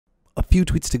few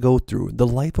tweets to go through. The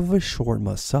life of a short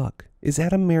must suck. Is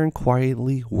Adam Marin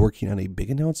quietly working on a big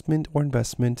announcement or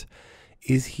investment?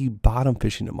 Is he bottom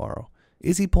fishing tomorrow?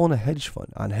 Is he pulling a hedge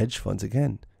fund on hedge funds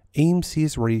again? AMC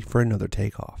is ready for another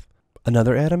takeoff.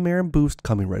 Another Adam Marin boost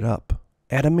coming right up.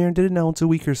 Adam Marin did announce a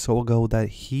week or so ago that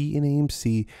he and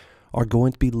AMC are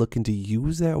going to be looking to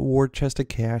use that war chest of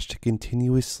cash to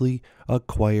continuously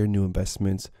acquire new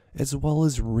investments as well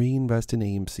as reinvest in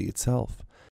AMC itself.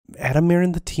 Adam Marin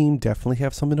and the team definitely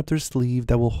have something up their sleeve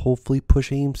that will hopefully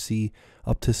push AMC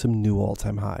up to some new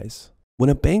all-time highs. When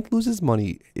a bank loses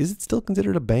money, is it still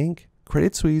considered a bank?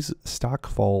 Credit Suisse stock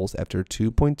falls after a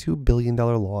 $2.2 billion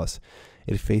loss.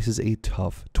 It faces a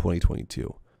tough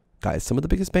 2022. Guys, some of the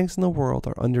biggest banks in the world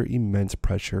are under immense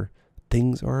pressure.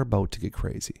 Things are about to get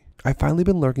crazy. I've finally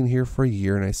been lurking here for a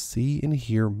year and I see and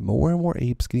hear more and more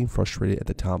apes getting frustrated at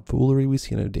the tomfoolery we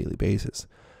see on a daily basis.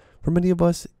 For many of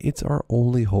us, it's our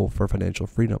only hope for financial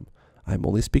freedom. I'm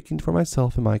only speaking for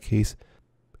myself in my case.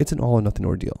 It's an all or nothing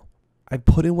ordeal. I've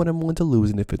put in what I'm willing to lose,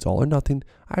 and if it's all or nothing,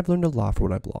 I've learned a lot for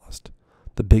what I've lost.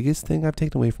 The biggest thing I've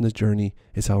taken away from this journey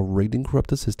is how rigged and corrupt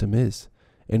the system is.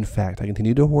 In fact, I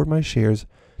continue to hoard my shares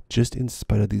just in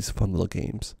spite of these fun little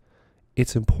games.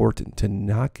 It's important to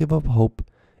not give up hope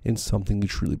in something you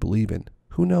truly believe in.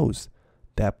 Who knows?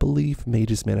 That belief may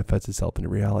just manifest itself in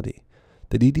reality.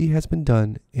 The DD has been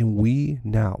done, and we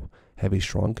now have a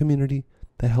strong community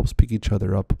that helps pick each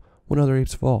other up when other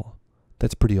apes fall.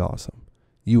 That's pretty awesome.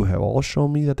 You have all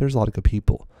shown me that there's a lot of good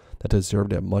people that deserve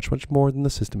to have much, much more than the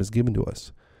system has given to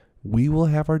us. We will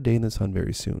have our day in the sun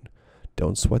very soon.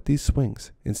 Don't sweat these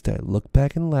swings. Instead, look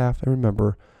back and laugh and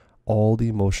remember all the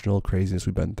emotional craziness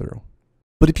we've been through.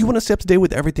 But if you want to stay up to date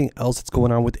with everything else that's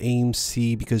going on with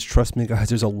AMC, because trust me guys,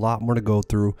 there's a lot more to go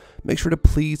through, make sure to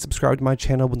please subscribe to my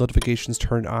channel with notifications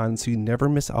turned on so you never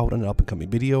miss out on an up and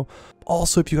coming video.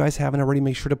 Also, if you guys haven't already,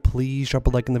 make sure to please drop a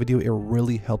like in the video. It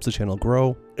really helps the channel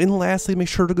grow. And lastly, make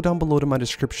sure to go down below to my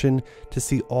description to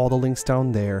see all the links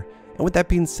down there. And with that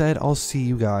being said, I'll see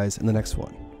you guys in the next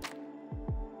one.